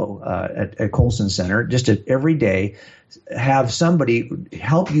place to go at Colson Center, just to every day have somebody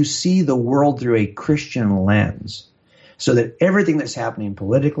help you see the world through a Christian lens so that everything that's happening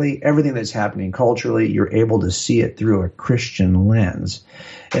politically, everything that's happening culturally, you're able to see it through a Christian lens.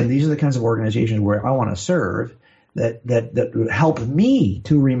 And these are the kinds of organizations where I want to serve that would help me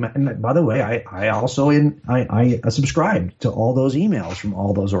to remember. And by the way, I also I subscribe to all those emails from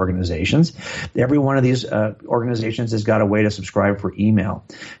all those organizations. Every one of these organizations has got a way to subscribe for email.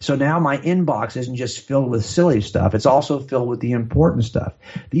 So now my inbox isn't just filled with silly stuff. It's also filled with the important stuff.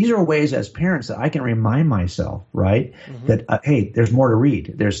 These are ways as parents that I can remind myself, right, mm-hmm. that, hey, there's more to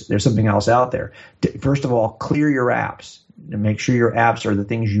read. There's something else out there. First of all, clear your apps. And make sure your apps are the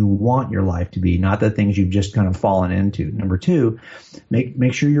things you want your life to be, not the things you've just kind of fallen into. Number two,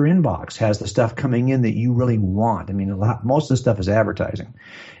 make sure your inbox has the stuff coming in that you really want. I mean, most of the stuff is advertising,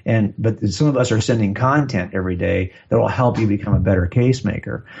 but some of us are sending content every day that will help you become a better case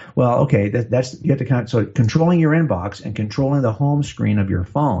maker. Well, okay, you have to so controlling your inbox and controlling the home screen of your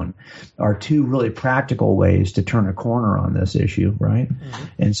phone are two really practical ways to turn a corner on this issue, right? Mm-hmm.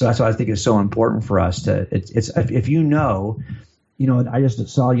 And so that's why I think it's so important for us to. It's if you know. I just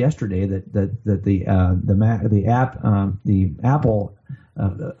saw yesterday that the Apple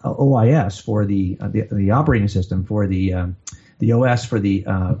OIS for the operating system for the OS for the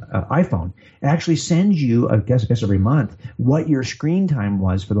iPhone actually sends you, I guess every month, what your screen time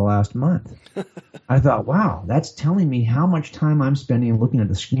was for the last month. I thought, wow, that's telling me how much time I'm spending looking at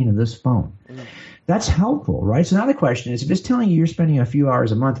the screen of this phone. That's helpful, right? So now the question is, if it's telling you you're spending a few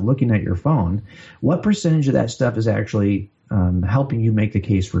hours a month looking at your phone, what percentage of that stuff is actually helping you make the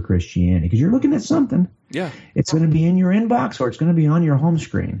case for Christianity? Because you're looking at something. Yeah. It's going to be in your inbox or it's going to be on your home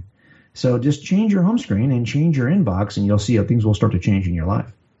screen. So just change your home screen and change your inbox, and you'll see how things will start to change in your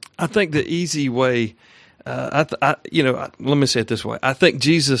life. I think the easy way, let me say it this way. I think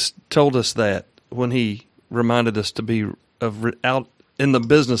Jesus told us that when he reminded us to be in the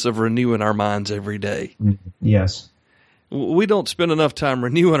business of renewing our minds every day. Yes. We don't spend enough time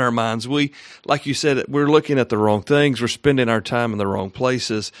renewing our minds. We, like you said, we're looking at the wrong things. We're spending our time in the wrong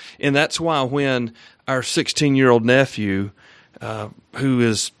places. And that's why when our 16-year-old nephew, who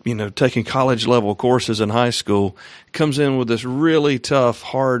is, taking college level courses in high school, comes in with this really tough,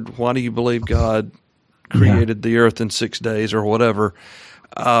 hard, why do you believe God created the earth in 6 days or whatever,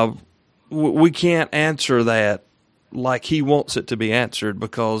 we can't answer that like he wants it to be answered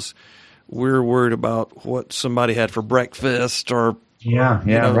because we're worried about what somebody had for breakfast or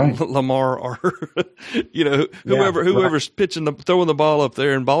right. Lamar or whoever's throwing the ball up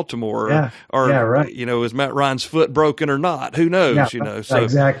there in Baltimore or is Matt Ryan's foot broken or not? Who knows? So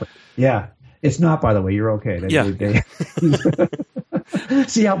exactly. Yeah, it's not. By the way, you're okay. They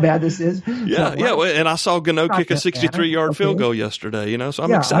see how bad this is. And I saw Gano kick a 63-yard field goal yesterday. So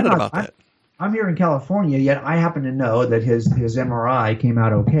I'm excited about that. I'm here in California, yet I happen to know that his MRI came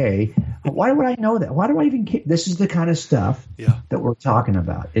out okay. Why would I know that? Why do I even care? This is the kind of stuff that we're talking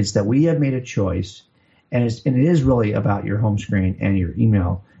about. It's that we have made a choice, and it is really about your home screen and your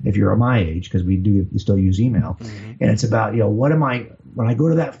email if you're my age, because we still use email. Mm-hmm. And it's about, what am I, when I go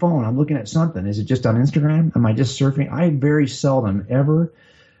to that phone, I'm looking at something. Is it just on Instagram? Am I just surfing? I very seldom ever,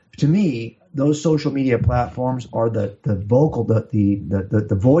 to me, those social media platforms are the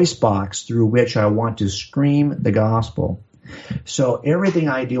voice box through which I want to scream the gospel. So everything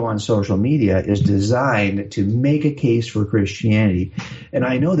I do on social media is designed to make a case for Christianity. And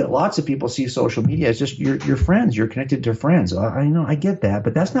I know that lots of people see social media as just your friends. You're connected to friends. I get that,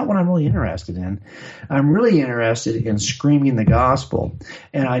 but that's not what I'm really interested in. I'm really interested in screaming the gospel.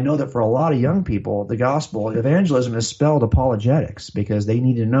 And I know that for a lot of young people, the gospel, evangelism is spelled apologetics because they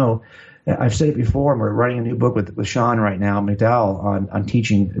need to know. I've said it before, and we're writing a new book with Sean right now, McDowell, on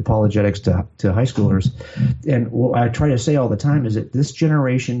teaching apologetics to high schoolers. And what I try to say all the time is that this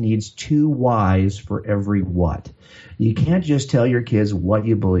generation needs 2 whys for every what. You can't just tell your kids what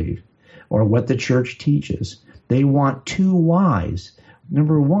you believe or what the church teaches. They want 2 whys.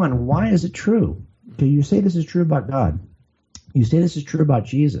 Number 1, why is it true? Okay, you say this is true about God. You say this is true about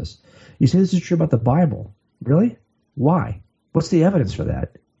Jesus. You say this is true about the Bible. Really? Why? What's the evidence for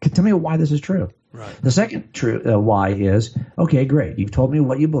that? Tell me why this is true. Right. The second why is, okay, great. You've told me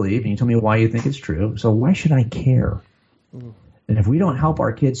what you believe, and you told me why you think it's true. So why should I care? And if we don't help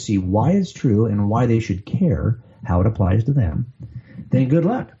our kids see why it's true and why they should care, how it applies to them, then good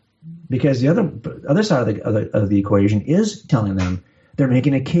luck. Because the other side of the equation is telling them they're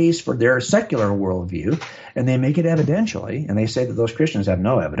making a case for their secular worldview, and they make it evidentially, and they say that those Christians have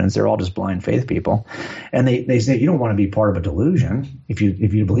no evidence. They're all just blind faith people. And they say you don't want to be part of a delusion. If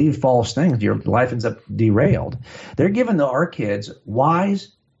you believe false things, your life ends up derailed. They're giving our kids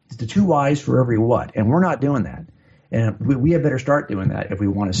the 2 whys for every what, and we're not doing that. And we had better start doing that if we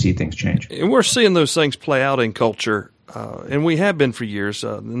want to see things change. And we're seeing those things play out in culture, and we have been for years.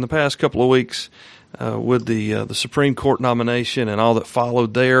 In the past couple of weeks, with the Supreme Court nomination and all that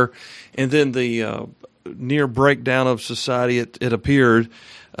followed there, and then the near breakdown of society, it appeared,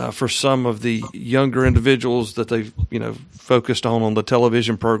 for some of the younger individuals that they've focused on the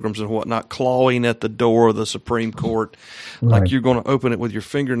television programs and whatnot, clawing at the door of the Supreme Court, like you're going to open it with your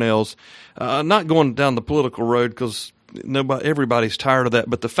fingernails. Not going down the political road because everybody's tired of that,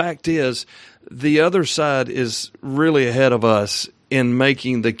 but the fact is, the other side is really ahead of us in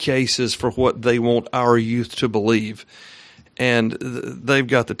making the cases for what they want our youth to believe. And they've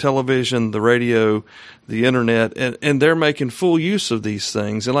got the television, the radio, the internet, and they're making full use of these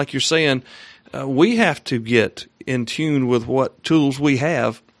things. And like you're saying, we have to get in tune with what tools we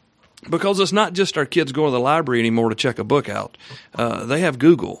have, because it's not just our kids going to the library anymore to check a book out. They have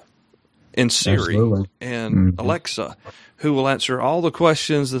Google and Siri and Alexa, who will answer all the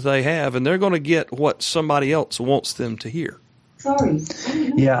questions that they have, and they're going to get what somebody else wants them to hear. Sorry.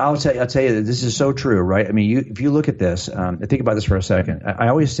 Yeah, I'll tell you that this is so true, right? I mean, if you look at this, think about this for a second. I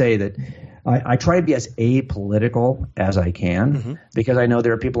always say that I try to be as apolitical as I can, because I know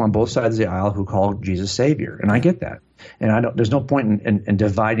there are people on both sides of the aisle who call Jesus Savior, and I get that. And there's no point in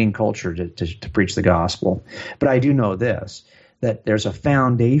dividing culture to preach the gospel. But I do know this, that there's a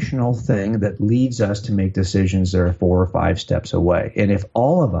foundational thing that leads us to make decisions that are 4 or 5 steps away. And if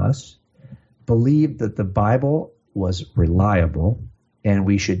all of us believe that the Bible was reliable and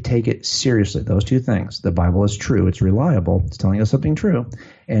we should take it seriously, those 2 things, the Bible is true, it's reliable, it's telling us something true,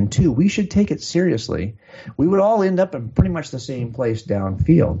 and two, we should take it seriously, we would all end up in pretty much the same place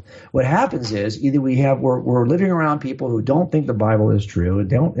downfield. What happens is either we're living around people who don't think the Bible is true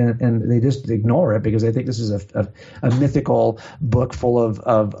and they just ignore it because they think this is a mythical book full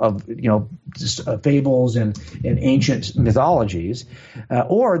of just fables and ancient mythologies,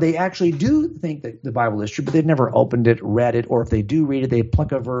 or they actually do think that the Bible is true, but they've never opened it, read it, or if they do read it, they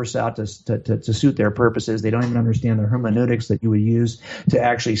pluck a verse out to suit their purposes. They don't even understand the hermeneutics that you would use to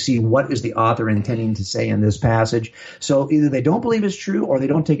actually see what is the author intending to say in this passage. So either they don't believe it's true or they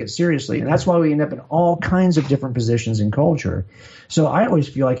don't take it seriously, and that's why we end up in all kinds of different positions in culture. So I always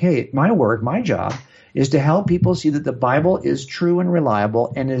feel like, hey, my job is to help people see that the Bible is true and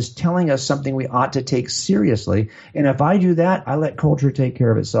reliable and is telling us something we ought to take seriously. And if I do that, I let culture take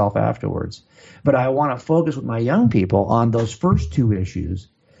care of itself afterwards. But I want to focus with my young people on those first two issues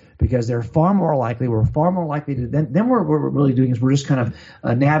because we're far more likely to, then what we're really doing is we're just kind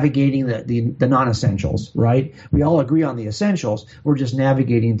of navigating the non-essentials, right? We all agree on the essentials. We're just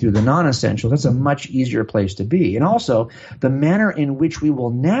navigating through the non-essentials. That's a much easier place to be. And also, the manner in which we will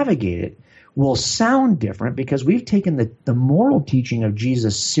navigate it will sound different because we've taken the moral teaching of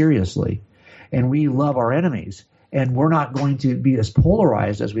Jesus seriously, and we love our enemies. And we're not going to be as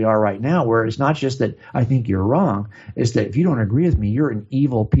polarized as we are right now, where it's not just that I think you're wrong. It's that if you don't agree with me, you're an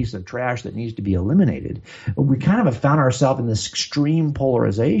evil piece of trash that needs to be eliminated. We kind of have found ourselves in this extreme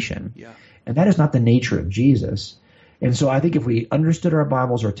polarization. Yeah. And that is not the nature of Jesus. And so I think if we understood our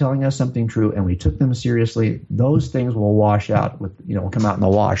Bibles are telling us something true and we took them seriously, those things will wash out will come out in the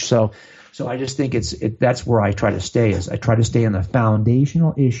wash. So I just think that's where I try to stay. I try to stay in the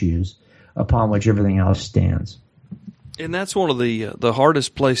foundational issues upon which everything else stands. And that's one of the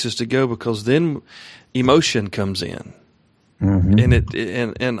hardest places to go because then emotion comes in,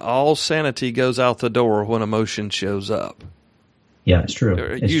 and all sanity goes out the door when emotion shows up. Yeah, it's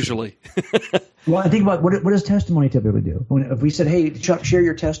true. Usually. Well, I think about what does testimony typically do? If we said, hey, Chuck, share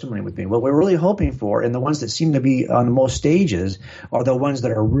your testimony with me, what we're really hoping for, and the ones that seem to be on the most stages, are the ones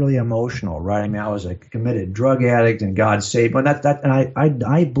that are really emotional, right? I mean, I was a committed drug addict and God saved me. And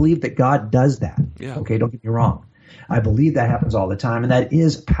I believe that God does that. Yeah. Okay, don't get me wrong. I believe that happens all the time, and that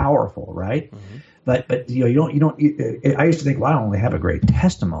is powerful, right? Mm-hmm. But I used to think, well, I don't really have a great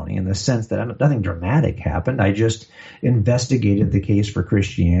testimony in the sense that nothing dramatic happened. I just investigated the case for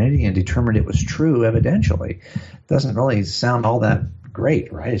Christianity and determined it was true evidentially. Doesn't really sound all that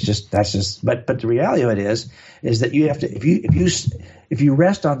great, right? But the reality of it is that you have to, if you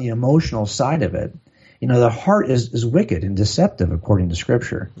rest on the emotional side of it, the heart is wicked and deceptive according to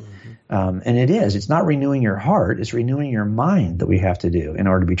Scripture. Mm-hmm. And it's not renewing your heart, it's renewing your mind that we have to do in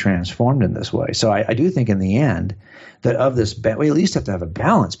order to be transformed in this way. So I do think in the end that we at least have to have a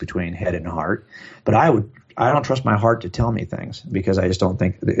balance between head and heart. But I don't trust my heart to tell me things because I just don't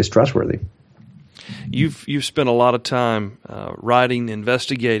think it's trustworthy. You've spent a lot of time writing,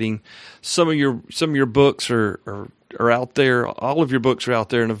 investigating. Some of your books are out there. All of your books are out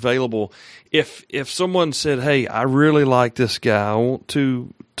there and available. If someone said, "Hey, I really like this guy. I want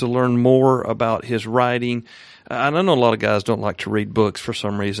to learn more about his writing." And I know a lot of guys don't like to read books for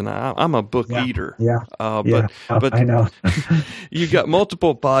some reason. I'm a book eater. Yeah. But I know. You've got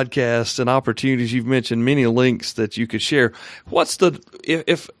multiple podcasts and opportunities. You've mentioned many links that you could share. What's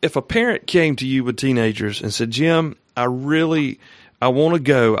if a parent came to you with teenagers and said, "Jim, I want to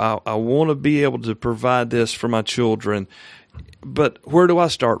go. I want to be able to provide this for my children, but where do I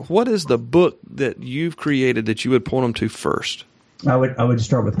start?" What is the book that you've created that you would point them to first? I would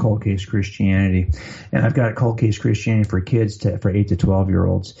start with Cold Case Christianity, and I've got Cold Case Christianity for kids for 8 to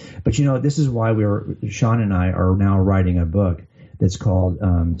 12-year-olds. But this is why Sean and I are now writing a book that's called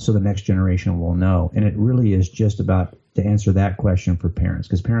 "So the Next Generation Will Know," and it really is just about to answer that question for parents,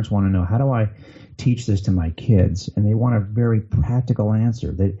 because parents want to know, how do I teach this to my kids? And they want a very practical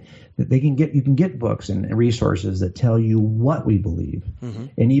answer that you can get books and resources that tell you what we believe, mm-hmm.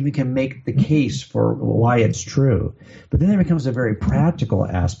 and even can make the case for why it's true. But then there becomes a very practical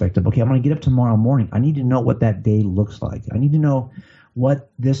aspect of, okay, I'm going to get up tomorrow morning. I need to know what that day looks like. I need to know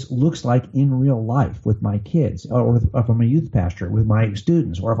what this looks like in real life with my kids, or if I'm a youth pastor with my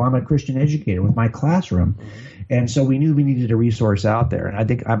students, or if I'm a Christian educator with my classroom. Mm-hmm. And so we knew we needed a resource out there. And I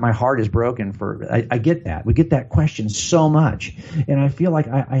think my heart is broken I get that. We get that question so much. And I feel like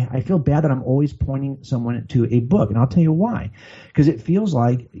I feel bad that I'm always pointing someone to a book. And I'll tell you why. Because it feels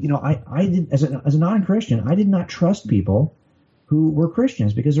like, I did, as a non-Christian, I did not trust people who were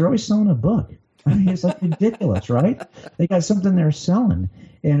Christians because they're always selling a book. I mean, it's like ridiculous, right? They got something they're selling.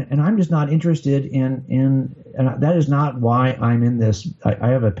 And I'm just not interested in and that is not why I'm in this. I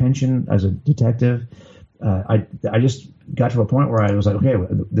have a pension as a detective. I just got to a point where I was like, okay,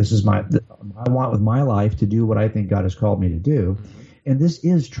 this is I want with my life to do what I think God has called me to do. And this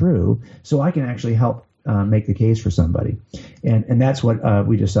is true. So I can actually help make the case for somebody. And that's what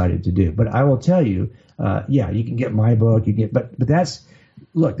we decided to do. But I will tell you, you can get my book, but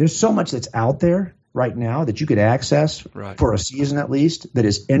look, there's so much that's out there right now that you could access for a season at least that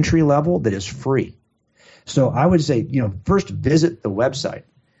is entry level, that is free. So I would say, first visit the website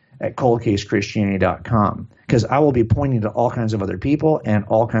at coldcasechristianity.com, because I will be pointing to all kinds of other people and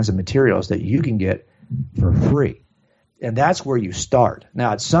all kinds of materials that you can get for free. And that's where you start.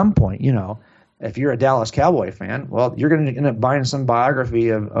 Now, at some point, if you're a Dallas Cowboy fan, well, you're going to end up buying some biography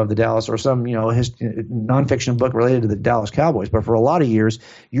of the Dallas, or some, nonfiction book related to the Dallas Cowboys. But for a lot of years,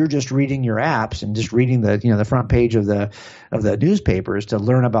 you're just reading your apps and just reading the front page of the newspapers to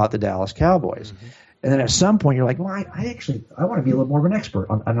learn about the Dallas Cowboys. Mm-hmm. And then at some point, you're like, well, I want to be a little more of an expert.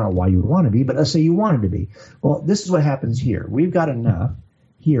 I don't know why you would want to be, but let's say you wanted to be. Well, this is what happens here. We've got enough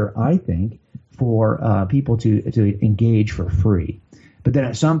here, I think, for people to engage for free. But then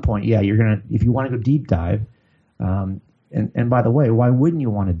at some point, you're going to, if you want to go deep dive, and by the way, why wouldn't you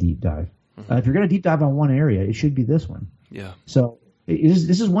want to deep dive? Mm-hmm. If you're going to deep dive on one area, it should be this one. Yeah. So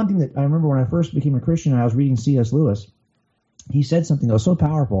this is one thing that I remember when I first became a Christian and I was reading C.S. Lewis. He said something that was so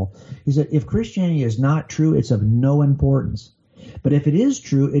powerful. He said, if Christianity is not true, it's of no importance. But if it is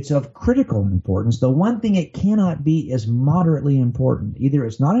true, it's of critical importance. The one thing it cannot be is moderately important. Either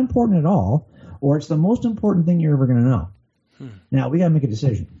it's not important at all, or it's the most important thing you're ever going to know. Now, we got to make a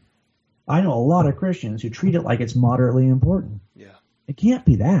decision. I know a lot of Christians who treat it like it's moderately important. Yeah. It can't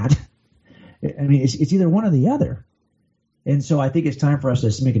be that. I mean, it's either one or the other. And so I think it's time for us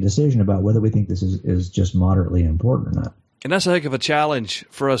to make a decision about whether we think this is just moderately important or not. And that's a heck of a challenge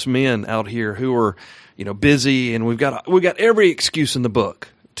for us men out here who are, busy, and we got every excuse in the book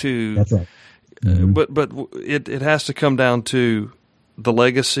to. That's right. Mm-hmm. But it has to come down to the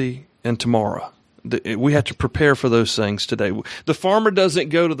legacy and tomorrow. We have to prepare for those things today. The farmer doesn't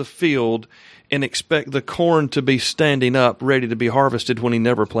go to the field and expect the corn to be standing up, ready to be harvested when he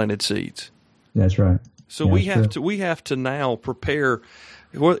never planted seeds. That's right. So we have to now prepare.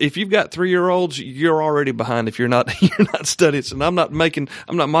 Well, if you've got 3-year-olds, you're already behind if you're not studying. And I'm not mocking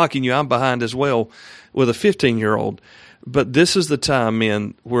you. I'm behind as well with a 15-year-old. But this is the time,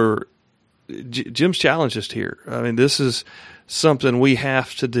 men, where Jim's challenged us here. I mean, this is something we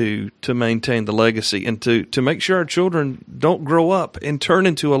have to do to maintain the legacy and to make sure our children don't grow up and turn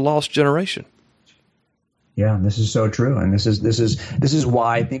into a lost generation. Yeah, this is so true, and this is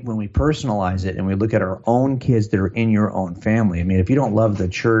why I think when we personalize it and we look at our own kids that are in your own family. I mean, if you don't love the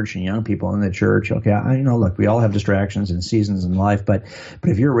church and young people in the church, okay, look, we all have distractions and seasons in life, but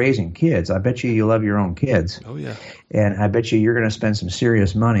if you're raising kids, I bet you love your own kids. Oh yeah, and I bet you're going to spend some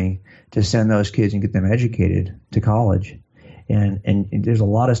serious money to send those kids and get them educated to college, and there's a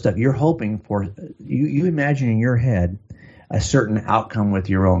lot of stuff you're hoping for. You imagine in your head a certain outcome with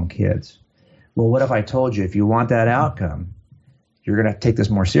your own kids. Well, what if I told you if you want that outcome, you're going to take this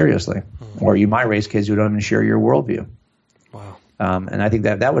more seriously, or you might raise kids who don't even share your worldview. Wow. And I think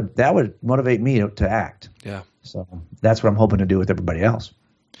that would motivate me to act. Yeah. So that's what I'm hoping to do with everybody else.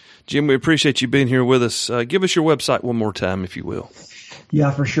 Jim, we appreciate you being here with us. Give us your website one more time, if you will.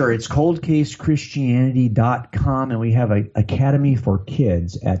 Yeah, for sure. It's coldcasechristianity.com, and we have an academy for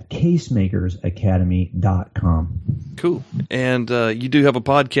kids at casemakersacademy.com. Cool. And you do have a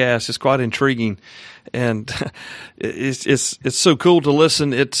podcast. It's quite intriguing, and it's so cool to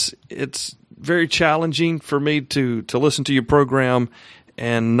listen. It's very challenging for me to listen to your program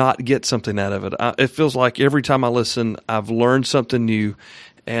and not get something out of it. It feels like every time I listen, I've learned something new,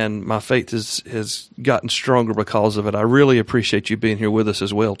 and my faith has gotten stronger because of it. I really appreciate you being here with us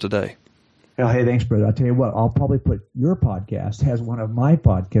as well today. Oh, hey, thanks, brother. I'll tell you what, I'll probably put your podcast as one of my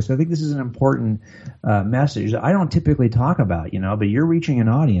podcasts. I think this is an important message that I don't typically talk about, but you're reaching an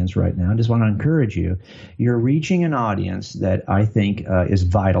audience right now. I just want to encourage you. You're reaching an audience that I think is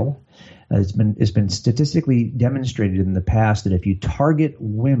vital. It's been statistically demonstrated in the past that if you target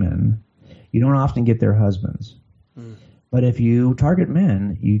women, you don't often get their husbands. But if you target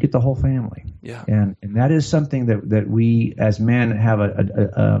men, you get the whole family. Yeah. And that is something that we as men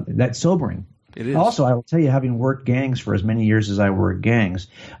have that's sobering. It is. Also, I will tell you, having worked gangs for as many years as I worked gangs,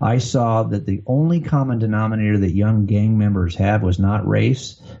 I saw that the only common denominator that young gang members have was not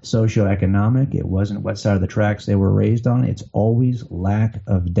race, socioeconomic. It wasn't what side of the tracks they were raised on. It's always lack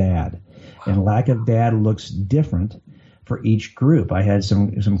of dad. Wow. And lack of dad looks different for each group. I had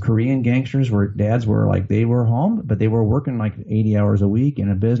some Korean gangsters where dads were like, they were home, but they were working like 80 hours a week in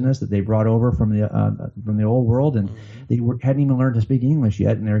a business that they brought over from the old world, and they hadn't even learned to speak English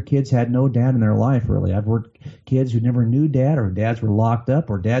yet, and their kids had no dad in their life, really. I've worked kids who never knew dad, or dads were locked up,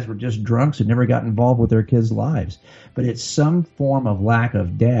 or dads were just drunks who never got involved with their kids' lives. But it's some form of lack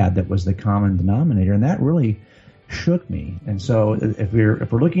of dad that was the common denominator, and that really shook me. And so if we're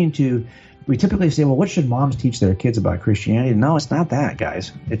looking to, we typically say, well, what should moms teach their kids about Christianity? No, it's not that,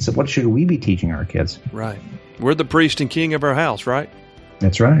 guys. It's what should we be teaching our kids? Right. We're the priest and king of our house, right?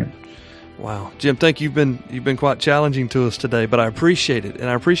 That's right. Wow. Jim, thank you. You've been quite challenging to us today, but I appreciate it. And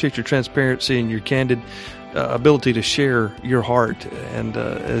I appreciate your transparency and your candid ability to share your heart. And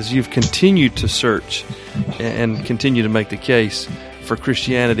as you've continued to search and continue to make the case for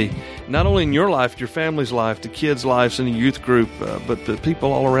Christianity, not only in your life, your family's life, the kids' lives in the youth group, but the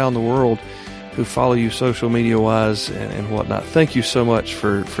people all around the world who follow you social media-wise and whatnot. Thank you so much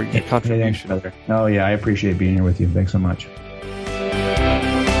for your contribution. Thanks, oh, yeah, I appreciate being here with you. Thanks so much.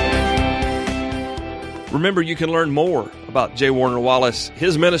 Remember, you can learn more about J. Warner Wallace,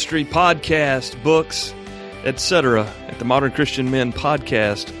 his ministry, podcast, books, etc. at the Modern Christian Men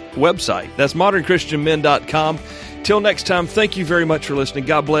podcast website. That's modernchristianmen.com. Till next time, thank you very much for listening.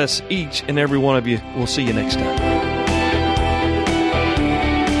 God bless each and every one of you. We'll see you next time.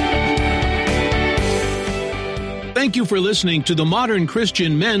 Thank you for listening to the Modern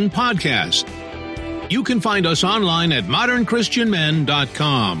Christian Men podcast. You can find us online at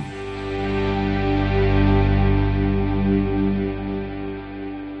modernchristianmen.com.